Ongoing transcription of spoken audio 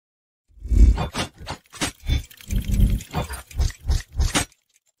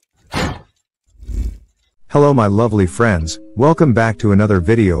Hello my lovely friends, welcome back to another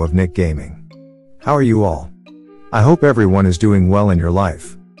video of Nik Gaming. How are you all? I hope everyone is doing well in your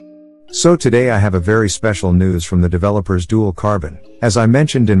life. So today I have a very special news from the developers Dual Carbon, as I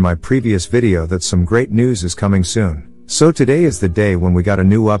mentioned in my previous video that some great news is coming soon. So today is the day when we got a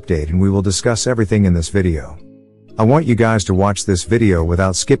new update and we will discuss everything in this video. I want you guys to watch this video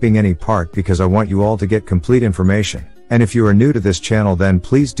without skipping any part because I want you all to get complete information. And if you are new to this channel then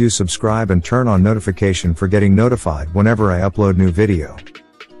please do subscribe and turn on notification for getting notified whenever I upload new video.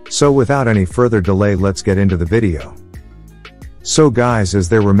 So without any further delay let's get into the video. So guys, as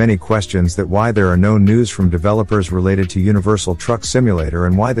there were many questions that why there are no news from developers related to Universal Truck Simulator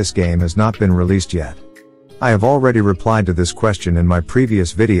and why this game has not been released yet. I have already replied to this question in my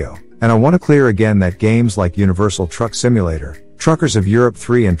previous video, and I want to clear again that games like Universal Truck Simulator, Truckers of Europe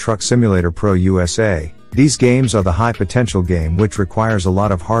 3 and Truck Simulator Pro USA, these games are the high potential game which requires a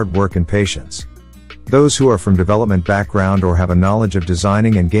lot of hard work and patience. Those who are from development background or have a knowledge of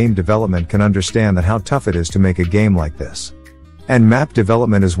designing and game development can understand that how tough it is to make a game like this. And map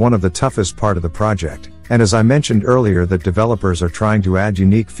development is one of the toughest part of the project, and as I mentioned earlier that developers are trying to add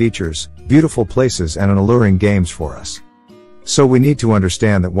unique features, beautiful places and an alluring games for us. So we need to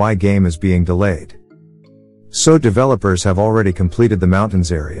understand that why game is being delayed. So developers have already completed the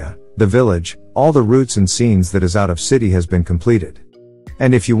mountains area, the village, all the routes and scenes that is out of city has been completed.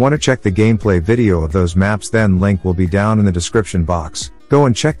 And if you want to check the gameplay video of those maps then link will be down in the description box, go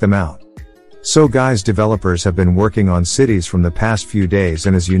and check them out. So guys, developers have been working on cities from the past few days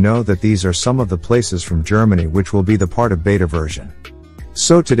and as you know that these are some of the places from Germany which will be the part of beta version.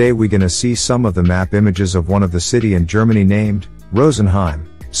 So today we're gonna see some of the map images of one of the city in Germany named Rosenheim.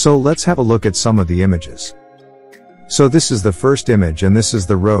 So let's have a look at some of the images. So this is the first image and this is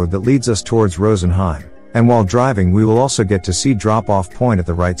the road that leads us towards Rosenheim, and while driving we will also get to see drop-off point at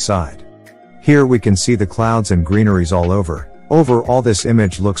the right side. Here we can see the clouds and greeneries all over. Overall this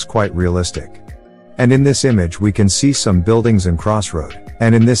image looks quite realistic. And in this image we can see some buildings and crossroad,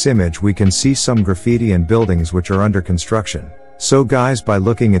 and in this image we can see some graffiti and buildings which are under construction. So guys, by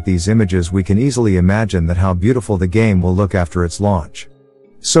looking at these images we can easily imagine that how beautiful the game will look after its launch.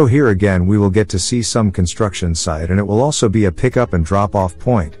 So here again we will get to see some construction site and it will also be a pickup and drop off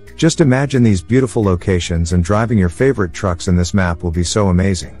point. Just imagine these beautiful locations and driving your favorite trucks in this map will be so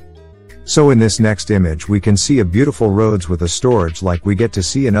amazing. So in this next image we can see a beautiful roads with a storage like we get to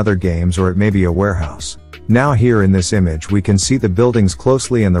see in other games or it may be a warehouse. Now here in this image we can see the buildings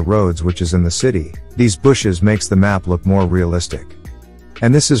closely and the roads which is in the city. These bushes makes the map look more realistic.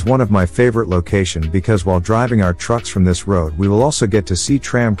 And this is one of my favorite location because while driving our trucks from this road we will also get to see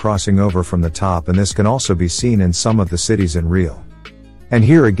tram crossing over from the top and this can also be seen in some of the cities in real. And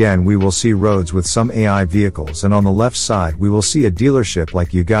here again we will see roads with some AI vehicles and on the left side we will see a dealership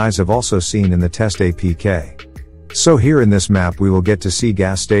like you guys have also seen in the test APK. So here in this map we will get to see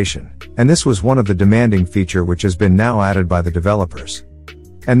gas station, and this was one of the demanding feature which has been now added by the developers.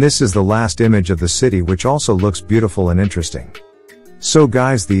 And this is the last image of the city which also looks beautiful and interesting. So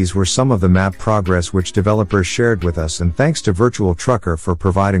guys, these were some of the map progress which developers shared with us and thanks to Virtual Trucker for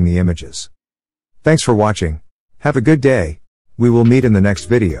providing the images. Thanks for watching. Have a good day. We will meet in the next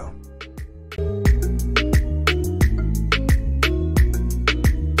video.